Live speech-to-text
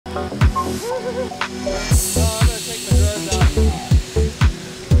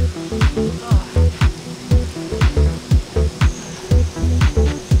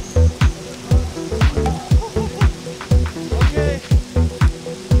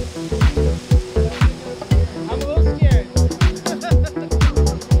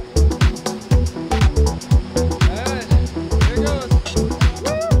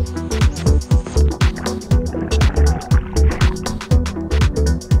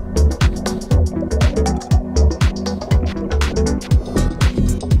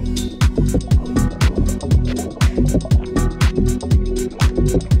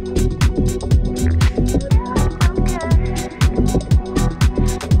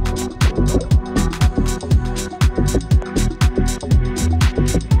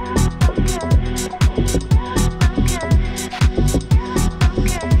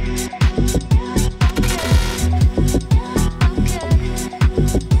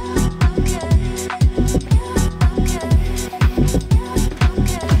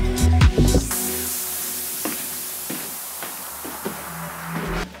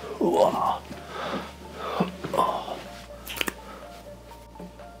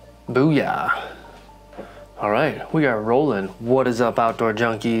Booyah. All right, we are rolling. What is up, outdoor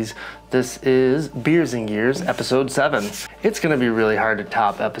junkies? This is Beers and Gears, episode 7. It's gonna be really hard to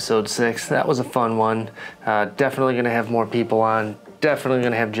top episode 6. That was a fun one. Definitely gonna have more people on. Definitely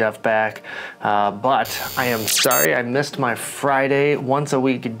gonna have Jeff back. But I am sorry I missed my Friday once a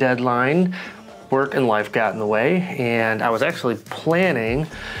week deadline. Work and life got in the way, and I was actually planning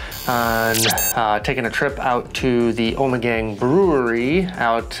on taking a trip out to the Omegang Brewery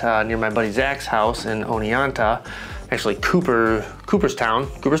out near my buddy Zach's house in Oneonta. Actually, Cooperstown.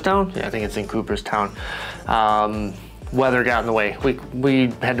 Cooperstown? Yeah, I think it's in Cooperstown. Weather got in the way.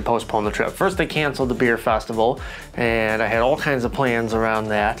 We had to postpone the trip. First, they canceled the beer festival, and I had all kinds of plans around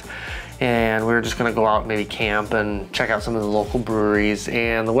that. And we were just gonna go out and maybe camp and check out some of the local breweries,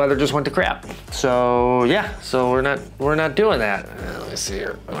 and the weather just went to crap. So yeah, so we're not doing that. Let me see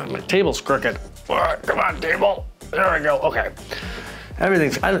here. My table's crooked. All right, come on, table. There we go. Okay.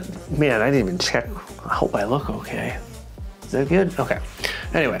 Everything's. Man, I didn't even check. I hope I look okay. Is that good? Okay.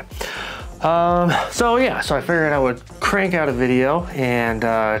 Anyway. So yeah, so I figured I would crank out a video and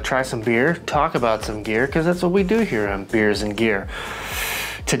try some beer, talk about some gear, because that's what we do here on Beers and Gear.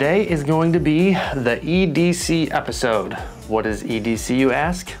 Today is going to be the EDC episode. What is EDC, you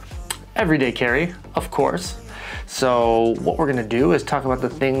ask? Everyday carry, of course. So what we're gonna do is talk about the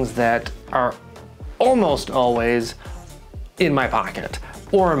things that are almost always in my pocket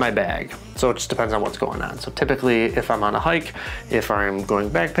or in my bag. So it just depends on what's going on. So typically if I'm on a hike, if I'm going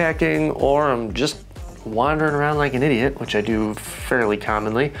backpacking, or I'm just wandering around like an idiot, which I do fairly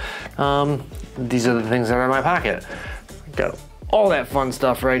commonly, these are the things that are in my pocket. Got all that fun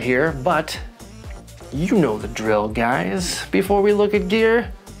stuff right here, but you know the drill, guys. Before we look at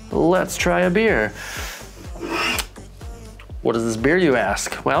gear, let's try a beer. What is this beer, you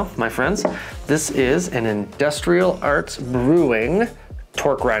ask? Well, my friends, this is an Industrial Art Brewing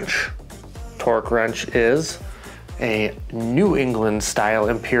Torque Wrench. Torque Wrench is a New England style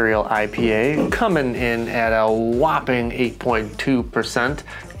Imperial IPA that in at a whopping 8.2%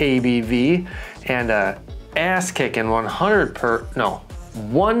 ABV and a ass-kicking 100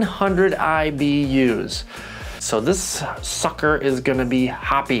 IBUs. So this sucker is gonna be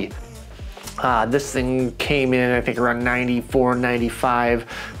hoppy. This thing came in, I think, around 94, 95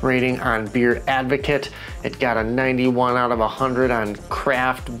 rating on Beer Advocate. It got a 91 out of 100 on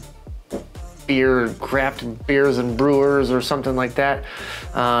Craft Beers and Brewers or something like that.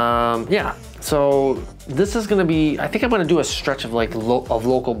 Yeah, so this is gonna be, I think I'm gonna do a stretch of like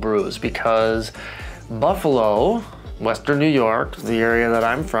local brews, because Buffalo, Western New York, the area that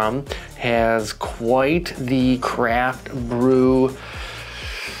I'm from, has quite the craft brew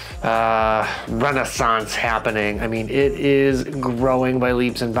renaissance happening. I mean, it is growing by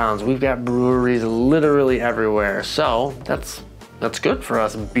leaps and bounds. We've got breweries literally everywhere. So that's good for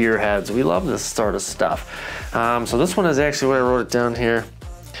us beer heads. We love this sort of stuff. So this one is actually where I wrote it down here.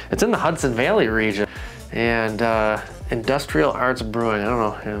 It's in the Hudson Valley region, and Industrial Arts Brewing. I don't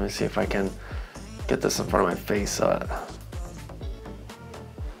know. Here, let me see if I can get this in front of my face so it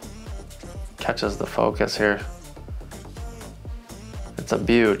catches the focus here. It's a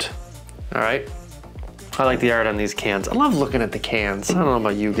beaut. All right. I like the art on these cans. I love looking at the cans. I don't know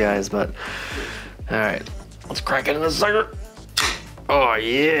about you guys, but all right. Let's crack it in the sucker. Oh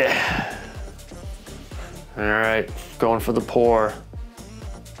yeah. All right. Going for the pour.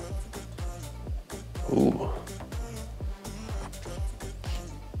 Ooh.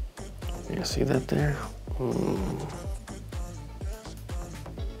 You see that there?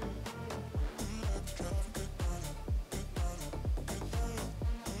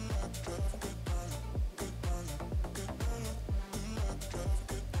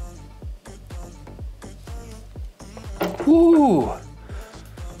 Whoo! I'm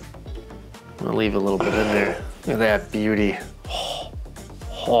gonna leave a little bit in there. Look at that beauty.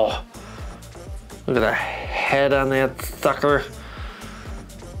 Oh. Look at the head on that sucker.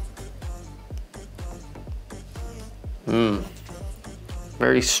 Mmm.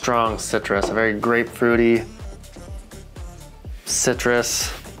 Very strong citrus, a very grapefruity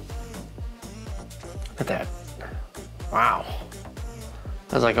citrus. Look at that. Wow.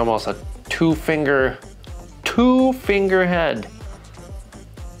 That's like almost a two finger head.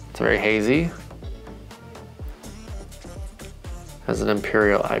 It's very hazy, as an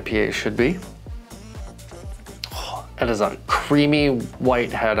Imperial IPA should be. Oh, that is a creamy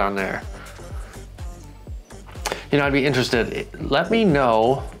white head on there. You know, I'd be interested, let me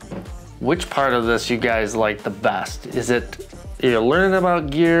know which part of this you guys like the best. Is it you're learning about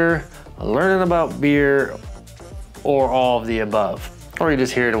gear, learning about beer, or all of the above? Or you're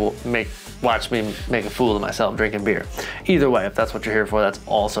just here to watch me make a fool of myself drinking beer. Either way, if that's what you're here for, that's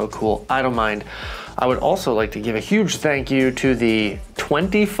also cool. I don't mind. I would also like to give a huge thank you to the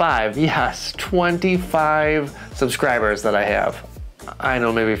 25, yes, 25 subscribers that I have. I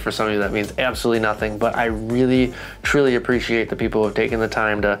know maybe for some of you that means absolutely nothing, but I really, truly appreciate the people who have taken the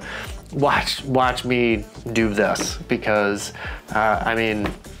time to watch me do this, because I mean,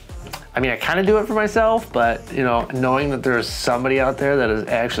 I kind of do it for myself, but you know, knowing that there's somebody out there that is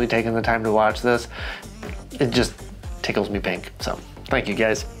actually taking the time to watch this, it just tickles me pink. So thank you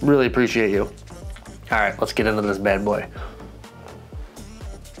guys, really appreciate you. All right, let's get into this bad boy.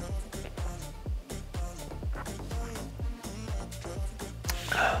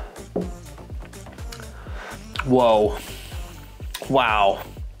 Whoa, wow.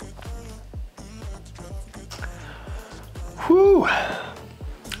 Whew.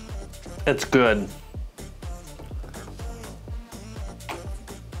 It's good.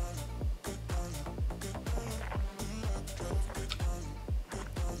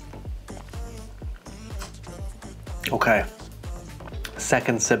 Okay.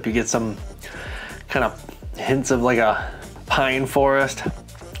 Second sip, you get some kind of hints of like a pine forest,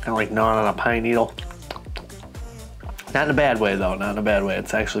 kind of like gnawing on a pine needle. Not in a bad way though, not in a bad way.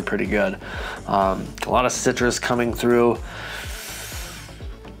 It's actually pretty good. A lot of citrus coming through.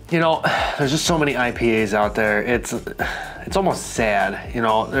 You know, there's just so many IPAs out there. It's almost sad. You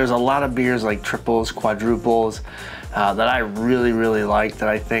know, there's a lot of beers like triples, quadruples that I really, really like, that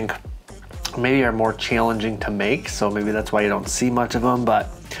I think maybe are more challenging to make. So maybe that's why you don't see much of them. But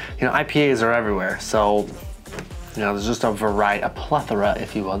you know, IPAs are everywhere. So you know, there's just a variety, a plethora,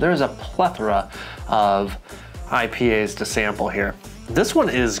 if you will. There's a plethora of IPAs to sample here. This one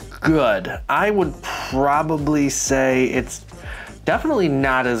is good. I would probably say it's definitely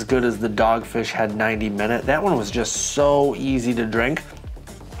not as good as the Dogfish Head 90 Minute. That one was just so easy to drink.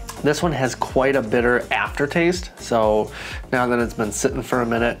 This one has quite a bitter aftertaste. So now that it's been sitting for a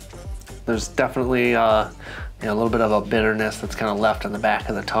minute, there's definitely you know, a little bit of a bitterness that's kind of left in the back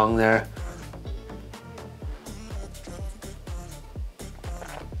of the tongue there.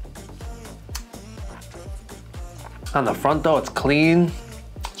 On the front though, it's clean,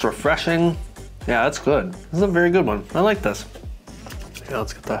 it's refreshing. Yeah, that's good. This is a very good one. I like this. Yeah,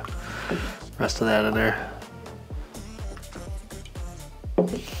 let's get the rest of that in there.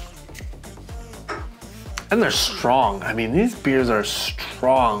 And they're strong. I mean, these beers are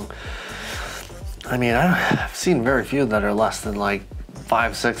strong. I mean, I've seen very few that are less than like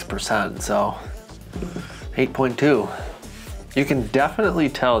 5–6%, so 8.2. You can definitely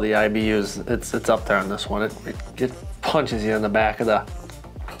tell the IBUs, it's up there on this one. It punches you in the back of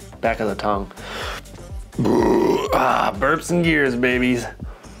the tongue. Ah, burps and gears, babies.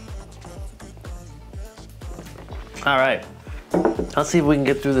 All right, let's see if we can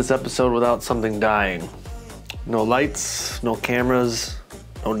get through this episode without something dying. No lights, no cameras,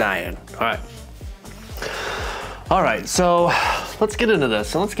 no dying. All right, so let's get into this.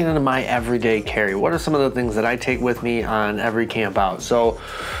 So let's get into my everyday carry. What are some of the things that I take with me on every camp out? So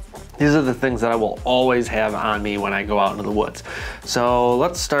these are the things that I will always have on me when I go out into the woods. So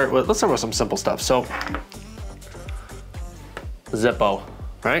let's start with some simple stuff. So Zippo,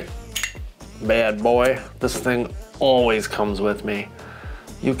 right? Bad boy. This thing always comes with me.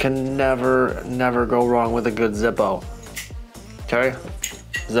 You can never go wrong with a good Zippo. Okay,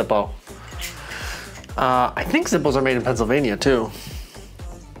 Zippo. I think Zippos are made in Pennsylvania too.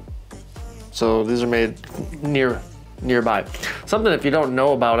 So these are made nearby. Something, if you don't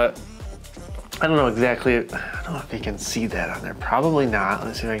know about it, I don't know exactly, I don't know if you can see that on there. Probably not.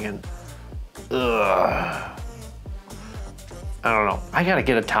 Let's see if I can. I don't know. I gotta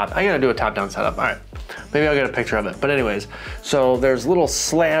do a top-down setup. All right, maybe I'll get a picture of it. But anyways, so there's little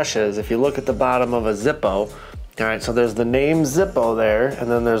slashes. If you look at the bottom of a Zippo, All right, so there's the name Zippo there, and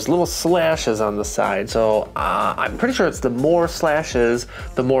then there's little slashes on the side. So I'm pretty sure it's the more slashes,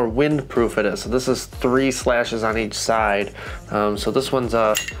 the more windproof it is. So this is 3 slashes on each side. So this one's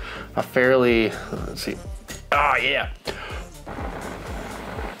a fairly, let's see. Oh, yeah.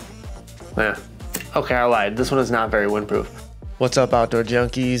 Yeah. Okay, I lied. This one is not very windproof. What's up, outdoor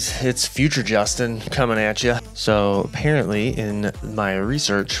junkies? It's Future Justin coming at you. So apparently in my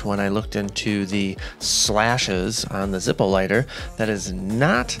research, when I looked into the slashes on the Zippo lighter, that is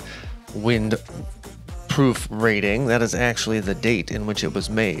not windproof rating. That is actually the date in which it was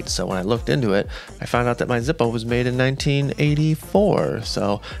made. So when I looked into it, I found out that my Zippo was made in 1984.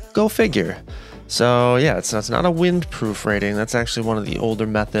 So go figure. So yeah, it's not a windproof rating. That's actually one of the older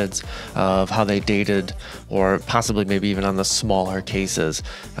methods of how they dated, or possibly maybe even on the smaller cases,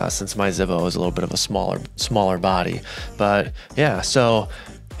 since my Zippo is a little bit of a smaller body. But yeah, so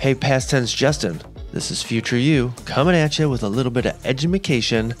hey, past tense Justin, this is future you coming at you with a little bit of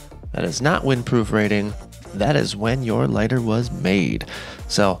edumacation. That is not windproof rating. That is when your lighter was made.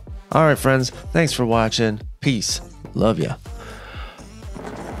 So, all right, friends, thanks for watching. Peace. Love ya.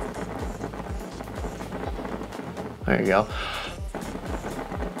 There you go.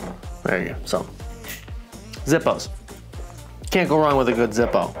 There you go. So, Zippos. Can't go wrong with a good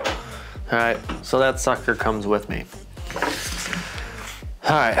Zippo. All right, so that sucker comes with me.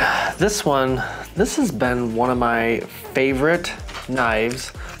 All right, this has been one of my favorite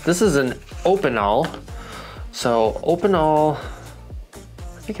knives. This is an Opinel. So Opinel,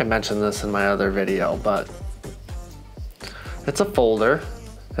 I think I mentioned this in my other video, but it's a folder.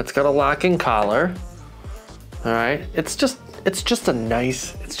 It's got a locking collar. All right, it's just a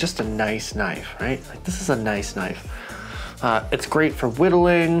nice knife, right? Like, this is a nice knife. It's great for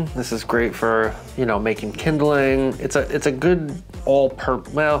whittling. This is great for, you know, making kindling. It's a good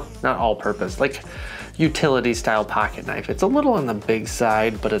well, not all-purpose, like utility style pocket knife. It's a little on the big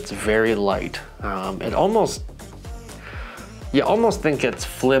side, but it's very light. You almost think it's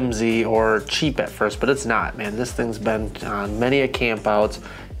flimsy or cheap at first, but it's not, man. This thing's been on many a campouts.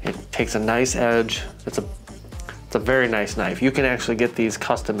 It takes a nice edge. It's a very nice knife. You can actually get these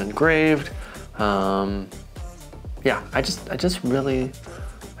custom engraved. Yeah, I just really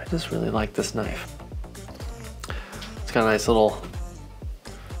like this knife. It's got a nice little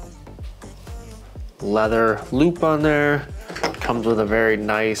leather loop on there. Comes with a very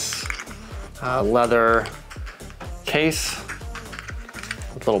nice leather case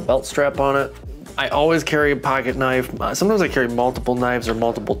with a little belt strap on it. I always carry a pocket knife. Sometimes I carry multiple knives or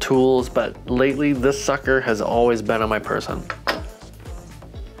multiple tools, but lately this sucker has always been on my person.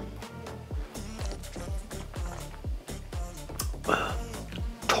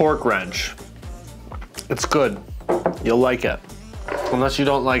 Torque wrench. It's good. You'll like it. Unless you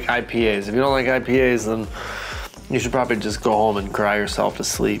don't like IPAs. If you don't like IPAs, then you should probably just go home and cry yourself to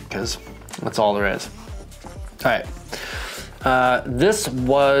sleep, because that's all there is. All right. This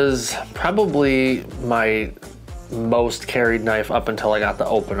was probably my most carried knife up until I got the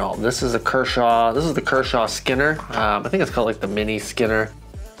Opinel. This is a Kershaw. This is the Kershaw Skinner. I think it's called like the mini Skinner.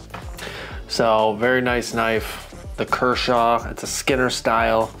 So very nice knife. The Kershaw. It's a Skinner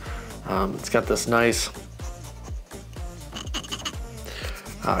style. It's got this nice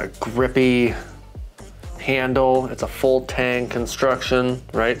grippy handle. It's a full tang construction,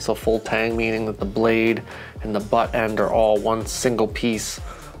 right? So full tang meaning that the blade and the butt end are all one single piece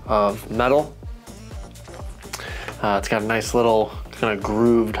of metal. It's got a nice little kind of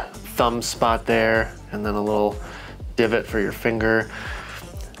grooved thumb spot there, and then a little divot for your finger.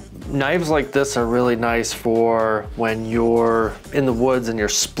 Knives like this are really nice for when you're in the woods and you're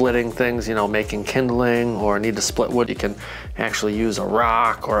splitting things, you know, making kindling or need to split wood. You can actually use a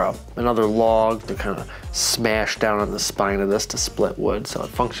rock or another log to kind of smash down on the spine of this to split wood. So it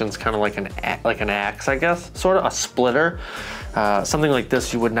functions kind of like an axe, I guess, sort of a splitter. Something like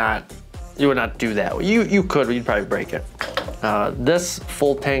this, you would not do that. You could, but you'd probably break it. This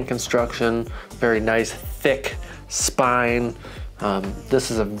full tang construction, very nice thick spine.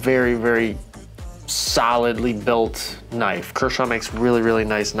 This is a very, very solidly built knife. Kershaw makes really, really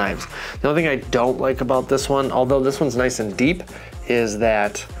nice knives. The only thing I don't like about this one, although this one's nice and deep, is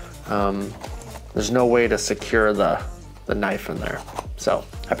that there's no way to secure the knife in there. So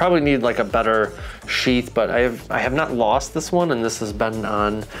I probably need like a better sheath, but I have not lost this one, and this has been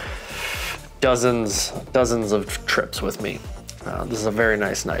on dozens of trips with me. This is a very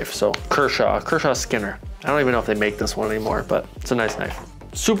nice knife. So Kershaw Skinner. I don't even know if they make this one anymore, but it's a nice knife.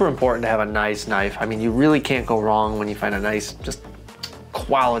 Super important to have a nice knife. I mean, you really can't go wrong when you find a nice, just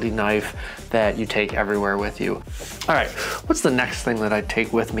quality knife that you take everywhere with you. All right, what's the next thing that I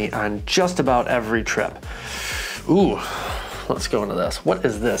take with me on just about every trip? Ooh, let's go into this. What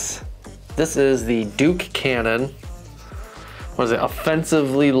is this? This is the Duke Cannon. What is it?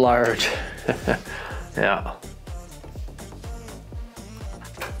 Offensively large. Yeah.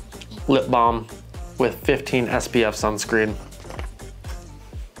 Lip balm with 15 SPF sunscreen.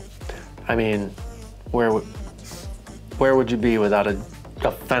 I mean, where would you be without an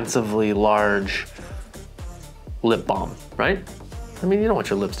offensively large lip balm, right? I mean, you don't want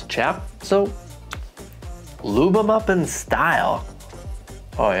your lips to chap, so lube them up in style.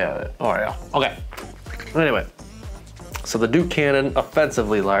 Oh yeah, oh yeah. Okay, anyway. So the Duke Cannon,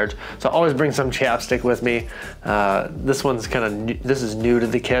 offensively large. So I always bring some chapstick with me. This one's kind of, this is new to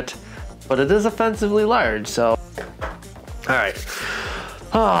the kit, but it is offensively large, so. All right,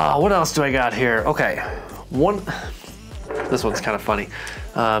 what else do I got here? Okay, this one's kind of funny.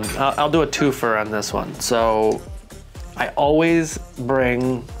 I'll do a twofer on this one. So I always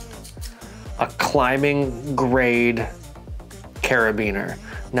bring a climbing grade carabiner.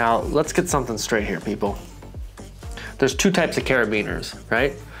 Now let's get something straight here, people. There's two types of carabiners,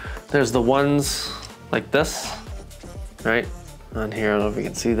 right? There's the ones like this, right? On here, I don't know if you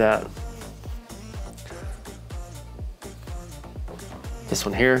can see that. This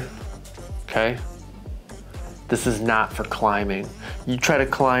one here, okay? This is not for climbing. You try to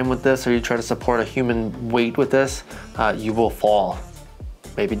climb with this or you try to support a human weight with this, you will fall,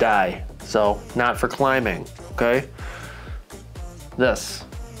 maybe die. So not for climbing, okay? This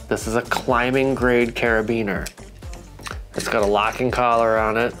is a climbing grade carabiner. It's got a locking collar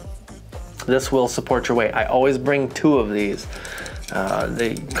on it. This will support your weight. I always bring two of these.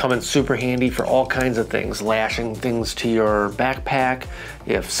 They come in super handy for all kinds of things, lashing things to your backpack.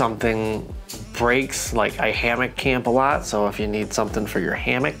 If something breaks, like I hammock camp a lot, so if you need something for your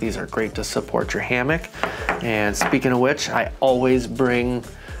hammock, these are great to support your hammock. And speaking of which, I always bring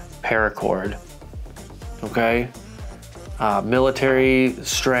paracord, okay? Military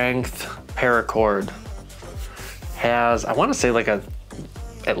strength paracord. Has, I want to say like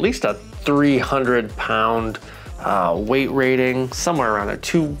at least a 300 pound weight rating, somewhere around a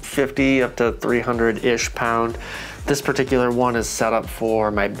 250 up to 300-ish pound. This particular one is set up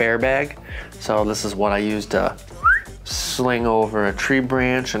for my bear bag. So this is what I use to sling over a tree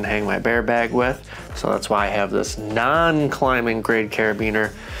branch and hang my bear bag with. So that's why I have this non-climbing grade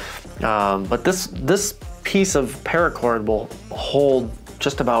carabiner. But this piece of paracord will hold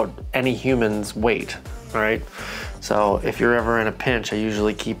just about any human's weight, all right? So if you're ever in a pinch, I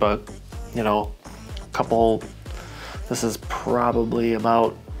usually keep a, you know, couple, this is probably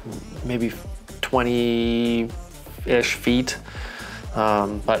about maybe 20-ish feet.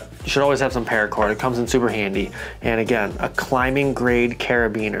 But you should always have some paracord. It comes in super handy. And again, a climbing grade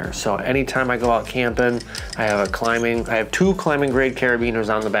carabiner. So anytime I go out camping, I have two climbing grade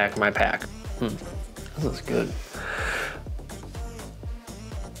carabiners on the back of my pack. This is good.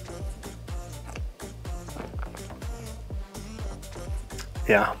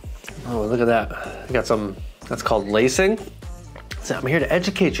 Yeah. Oh, look at that. I got some, that's called lacing. So I'm here to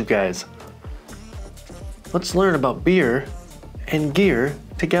educate you guys. Let's learn about beer and gear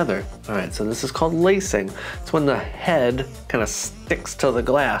together. All right, so this is called lacing. It's when the head kind of sticks to the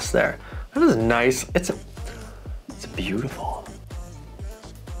glass there. That is nice. It's beautiful.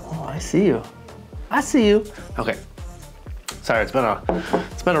 Oh, I see you. I see you. Okay. Sorry, it's been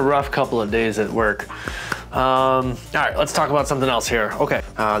a rough couple of days at work. All right, let's talk about something else here. Okay,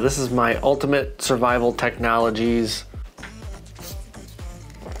 this is my Ultimate Survival Technologies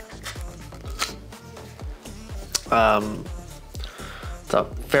it's a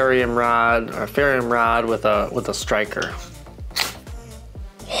ferrium rod with a striker.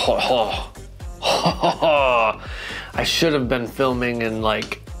 I should have been filming in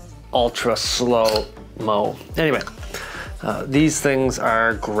like ultra slow-mo. Anyway. These things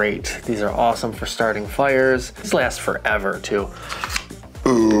are great. These are awesome for starting fires. These last forever too.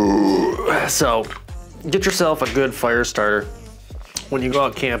 So get yourself a good fire starter. When you go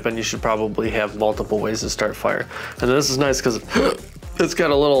out camping, you should probably have multiple ways to start fire. And this is nice because it's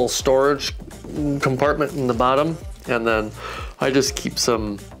got a little storage compartment in the bottom. And then I just keep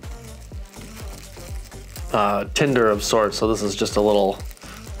some tinder of sorts. So this is just a little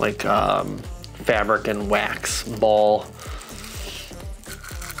like fabric and wax ball.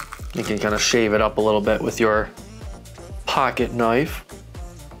 You can kind of shave it up a little bit with your pocket knife.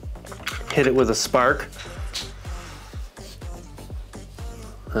 Hit it with a spark.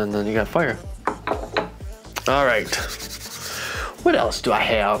 And then you got fire. All right. What else do I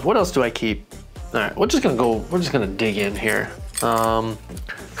have? What else do I keep? All right, we're just gonna dig in here. All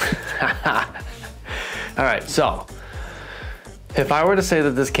right, so If I were to say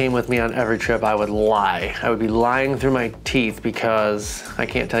that this came with me on every trip, I would lie. I would be lying through my teeth because I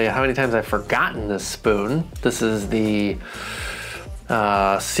can't tell you how many times I've forgotten this spoon. This is the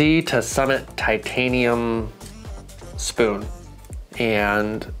Sea to Summit titanium spoon.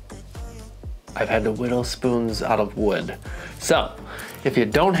 And I've had to whittle spoons out of wood. So, if you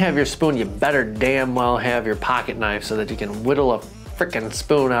don't have your spoon, you better damn well have your pocket knife so that you can whittle a frickin'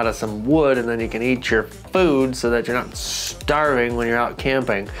 spoon out of some wood and then you can eat your food so that you're not starving when you're out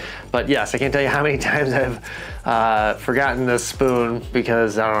camping. But yes, I can't tell you how many times I've forgotten this spoon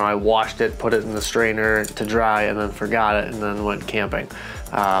because, I don't know, I washed it, put it in the strainer to dry and then forgot it and then went camping.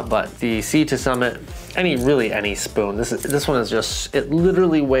 But the Sea to Summit, really any spoon, this one is just, it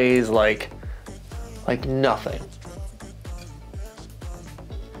literally weighs like nothing.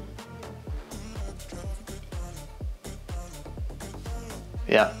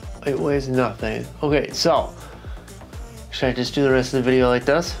 Yeah, it weighs nothing. Okay, so, should I just do the rest of the video like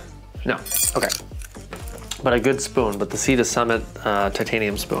this? No, okay. But a good spoon, but the Sea to Summit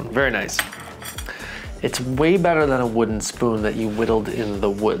titanium spoon, very nice. It's way better than a wooden spoon that you whittled in the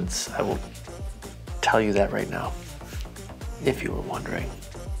woods. I will tell you that right now, if you were wondering.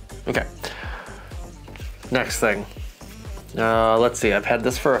 Okay, next thing. Let's see, I've had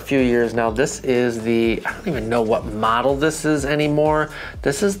this for a few years now. This is the, I don't even know what model this is anymore.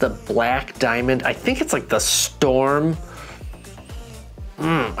 This is the Black Diamond. I think it's like the Storm.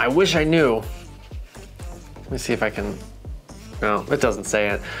 I wish I knew. Let me see if I can, no, it doesn't say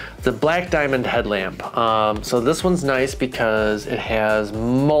it. The Black Diamond headlamp. So this one's nice because it has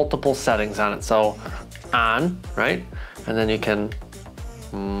multiple settings on it. So on, right? And then you can,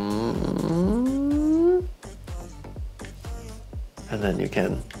 and then you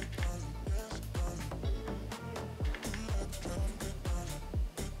can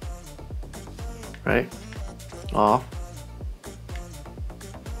right, off,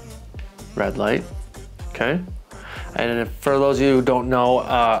 red light, okay. And for those of you who don't know,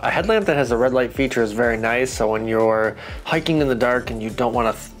 a headlamp that has a red light feature is very nice. So when you're hiking in the dark and you don't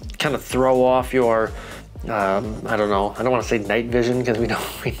want to kind of throw off your, I don't know, I don't want to say night vision because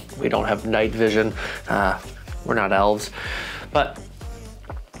we don't have night vision. We're not elves. But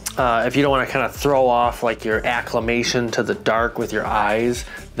if you don't want to kind of throw off like your acclimation to the dark with your eyes,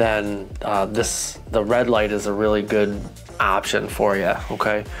 then the red light is a really good option for you,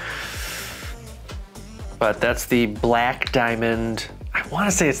 okay? But that's the Black Diamond. I want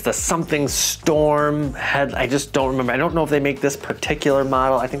to say it's the something Storm head. I just don't remember. I don't know if they make this particular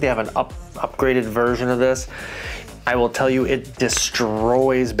model. I think they have an upgraded version of this. I will tell you, it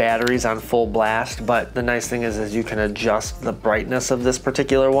destroys batteries on full blast, but the nice thing is you can adjust the brightness of this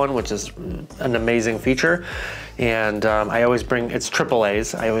particular one, which is an amazing feature. And I always bring, it's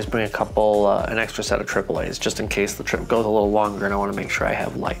AAAs. I always bring an extra set of AAAs just in case the trip goes a little longer and I want to make sure I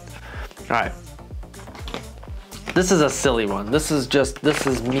have light. All right. This is a silly one. This is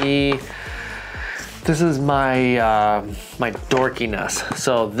me. This is my my dorkiness.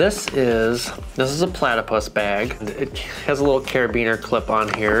 So this is a platypus bag. It has a little carabiner clip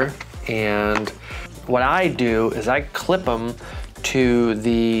on here, and what I do is I clip them to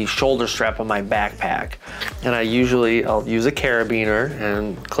the shoulder strap of my backpack, and I'll use a carabiner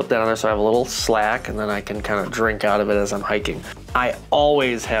and clip that on there so I have a little slack, and then I can kind of drink out of it as I'm hiking. I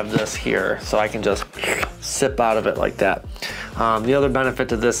always have this here so I can just sip out of it like that. The other benefit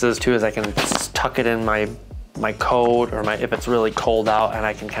to this is I can tuck it in my coat or if it's really cold out, and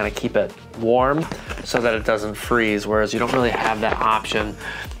I can kind of keep it warm so that it doesn't freeze, whereas you don't really have that option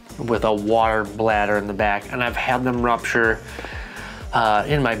with a water bladder in the back. And I've had them rupture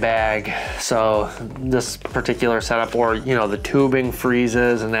in my bag, so this particular setup, or the tubing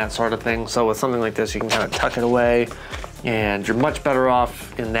freezes and that sort of thing. So with something like this, you can kind of tuck it away, and you're much better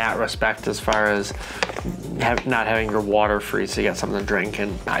off in that respect as far as not having your water freeze, so you got something to drink.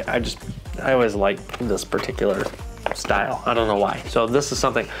 And I always like this particular style. I don't know why. So this is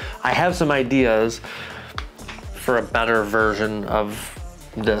something, I have some ideas for a better version of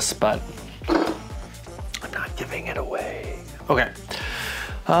this, but I'm not giving it away. Okay.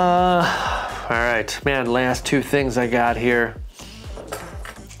 All right, man, last two things I got here.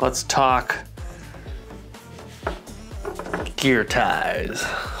 Let's talk gear ties.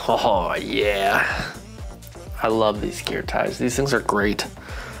 Oh yeah. I love these gear ties. These things are great.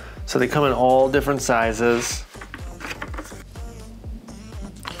 So they come in all different sizes.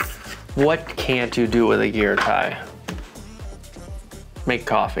 What can't you do with a gear tie? Make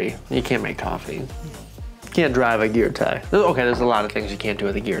coffee. You can't make coffee. You can't drive a gear tie. Okay, there's a lot of things you can't do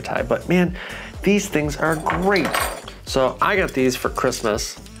with a gear tie, but man, these things are great. So I got these for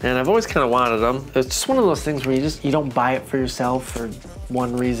Christmas, and I've always kind of wanted them. It's just one of those things where you don't buy it for yourself for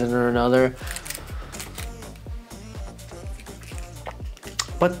one reason or another.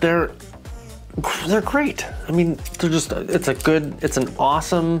 But they're great. I mean, it's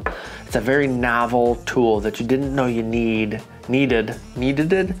a very novel tool that you didn't know you needed.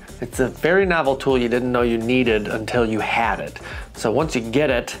 It's a very novel tool you didn't know you needed until you had it. So once you get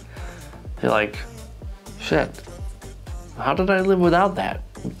it, you're like, shit, how did I live without that?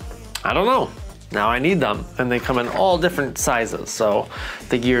 I don't know. Now I need them, and they come in all different sizes. So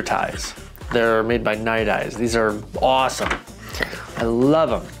the gear ties, they're made by Night Eyes. These are awesome. I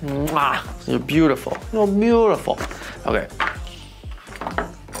love them. Mwah. They're beautiful. They're beautiful. Okay.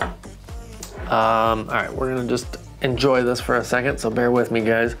 All right, we're gonna just enjoy this for a second, so bear with me,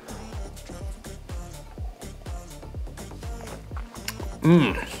 guys.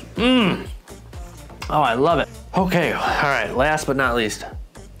 Oh, I love it. Okay, all right, last but not least.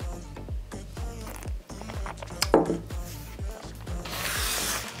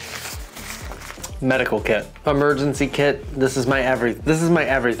 Medical kit, emergency kit. This is my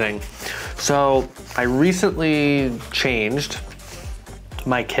everything. So I recently changed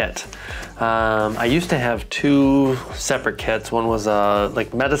my kit. I used to have two separate kits. One was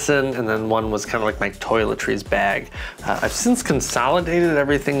like medicine, and then one was kind of like my toiletries bag. I've since consolidated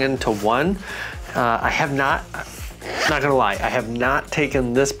everything into one. I have not gonna lie, I have not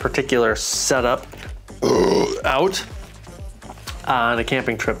taken this particular setup out on a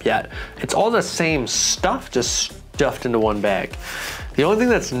camping trip yet. It's all the same stuff, just stuffed into one bag. The only thing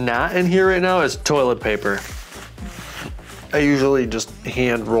that's not in here right now is toilet paper. I usually just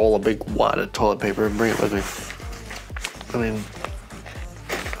hand roll a big wad of toilet paper and bring it with me. I mean,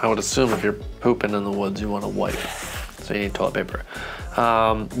 I would assume if you're pooping in the woods, you want to wipe, so you need toilet paper.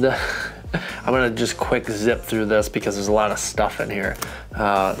 I'm gonna just quick zip through this because there's a lot of stuff in here.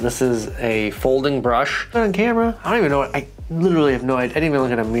 This is a folding brush. On camera, I don't even know. I literally have no idea. I didn't even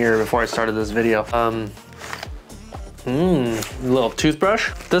look at a mirror before I started this video. Little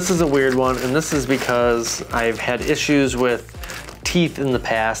toothbrush. This is a weird one, and this is because I've had issues with teeth in the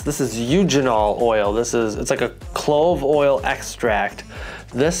past. This is eugenol oil. It's like a clove oil extract.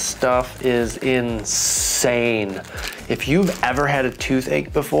 This stuff is insane. If you've ever had a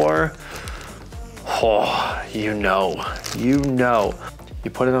toothache before, oh, you know. You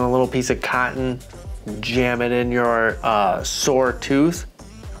put it on a little piece of cotton, jam it in your sore tooth.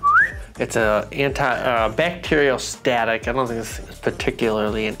 It's a bacteriostatic. I don't think it's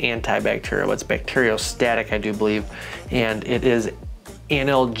particularly an antibacterial, but it's bacteriostatic, I do believe. And it is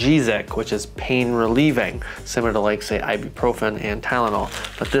analgesic, which is pain relieving, similar to like say ibuprofen and Tylenol.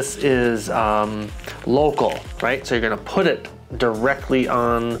 But this is local, right? So you're gonna put it directly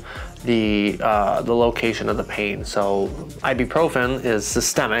on the location of the pain. So ibuprofen is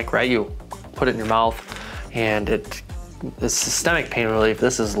systemic, right? You put it in your mouth and it's systemic pain relief.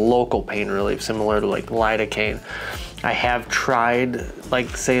 This is local pain relief, similar to like lidocaine. I have tried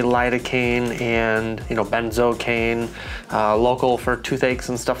like say lidocaine and benzocaine, local for toothaches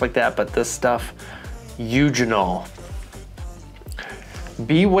and stuff like that, but this stuff, eugenol.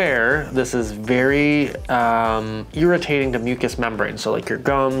 Beware, this is very irritating to mucous membrane. So like your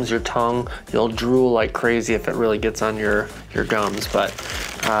gums, your tongue, you'll drool like crazy if it really gets on your gums. But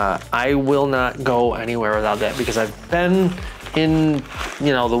I will not go anywhere without that because I've been in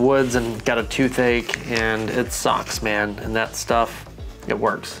the woods and got a toothache and it sucks, man. And that stuff, it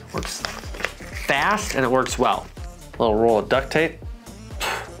works fast and it works well. A little roll of duct tape.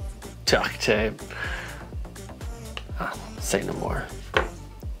 Duct tape. Say no more.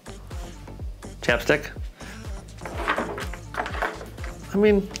 Chapstick. I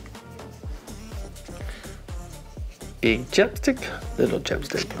mean, big chapstick, little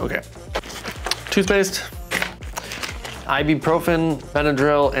chapstick. Okay. Toothpaste, ibuprofen,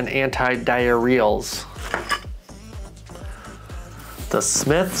 Benadryl, and anti-diarrheals. The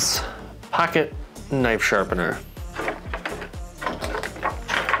Smith's pocket knife sharpener.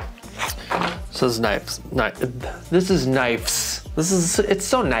 So this is knives. This is knives. It's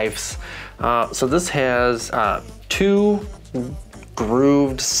so knives. So this has 2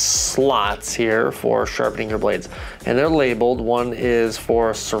 grooved slots here for sharpening your blades, and they're labeled. One is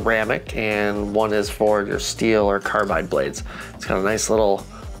for ceramic and one is for your steel or carbide blades. It's got a nice little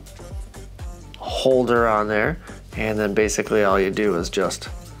holder on there, and then basically all you do is just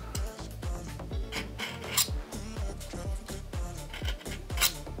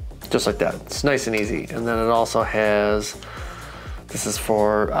like that. It's nice and easy. And then it also has, this is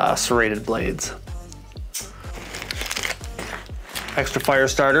for serrated blades. Extra fire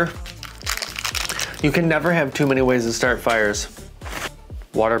starter. You can never have too many ways to start fires.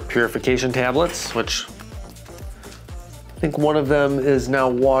 water purification tablets, which I think one of them is now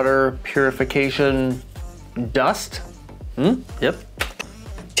water purification dust. Yep.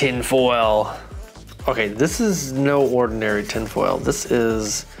 Tin foil. Okay, this is no ordinary tin foil. This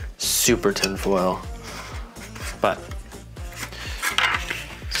is super tin foil. But,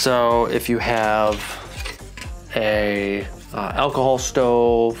 so if you have a alcohol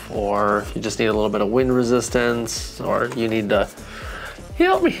stove, or you just need a little bit of wind resistance, or you need to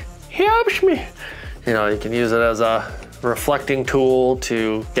help me, you know, you can use it as a reflecting tool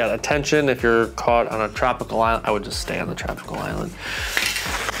to get attention. If you're caught on a tropical island, I would just stay on the tropical island.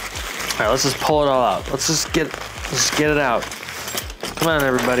 All right, let's just pull it all out. Let's just get it out. Come on,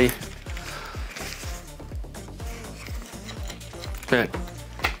 everybody. Okay.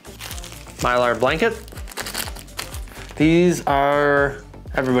 Mylar blanket. These are,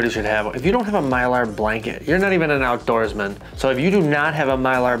 everybody should have one. If you don't have a Mylar blanket, you're not even an outdoorsman. So if you do not have a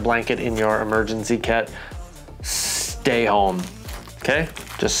Mylar blanket in your emergency kit, stay home, okay?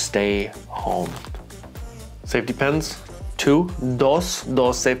 Just stay home. Safety pins,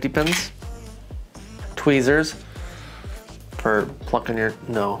 dos safety pins. Tweezers for plucking your,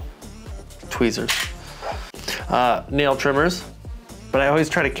 no, tweezers. Nail trimmers, but I always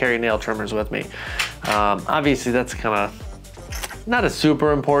try to carry nail trimmers with me. Obviously that's kind of not a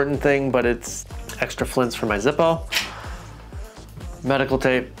super important thing, but it's extra flints for my Zippo. Medical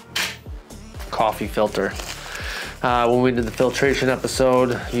tape, coffee filter. When we did the filtration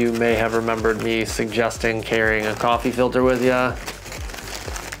episode, you may have remembered me suggesting carrying a coffee filter with you.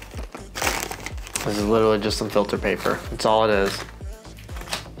 This is literally just some filter paper. That's all it is.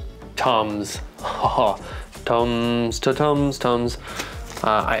 Tums. Tums to Tums, Tums.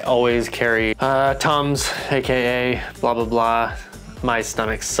 I always carry Tums, AKA blah, blah, blah. My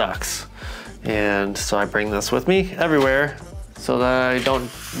stomach sucks. And so I bring this with me everywhere so that I don't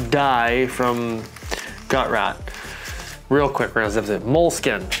die from gut rot. Real quick, we're gonna zip it.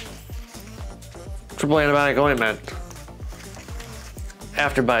 Moleskin. Triple antibiotic ointment.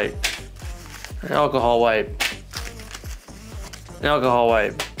 Afterbite. Alcohol wipe. Alcohol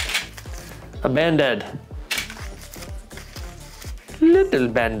wipe. A Band-Aid. Little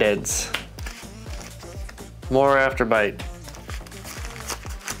Band-Aids. More Afterbite.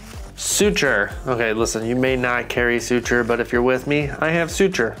 Suture. Okay, listen, you may not carry suture, but if you're with me, I have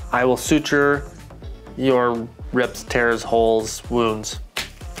suture. I will suture your rips, tears, holes, wounds.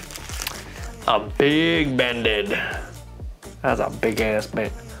 A big Band-Aid. That's a big ass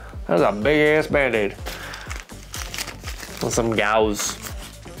Band-Aid. That's a big ass Band-Aid. With some gauze.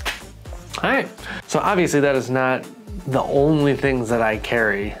 All right, so obviously that is not the only things that I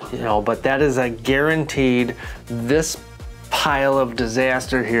carry, you know, but that is a guaranteed. This pile of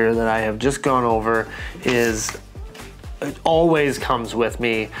disaster here that I have just gone over it always comes with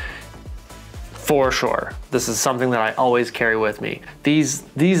me for sure. This is something that I always carry with me. These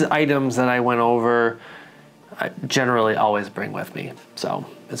items that I went over, I generally always bring with me. So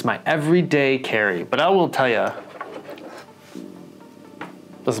it's my everyday carry, but I will tell you,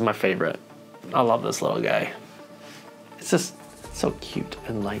 this is my favorite. I love this little guy. It's just so cute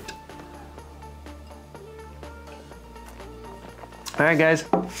and light. All right, guys,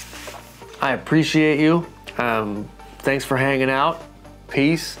 I appreciate you. Thanks for hanging out.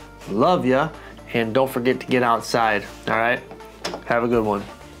 Peace, love ya, and don't forget to get outside, all right? Have a good one.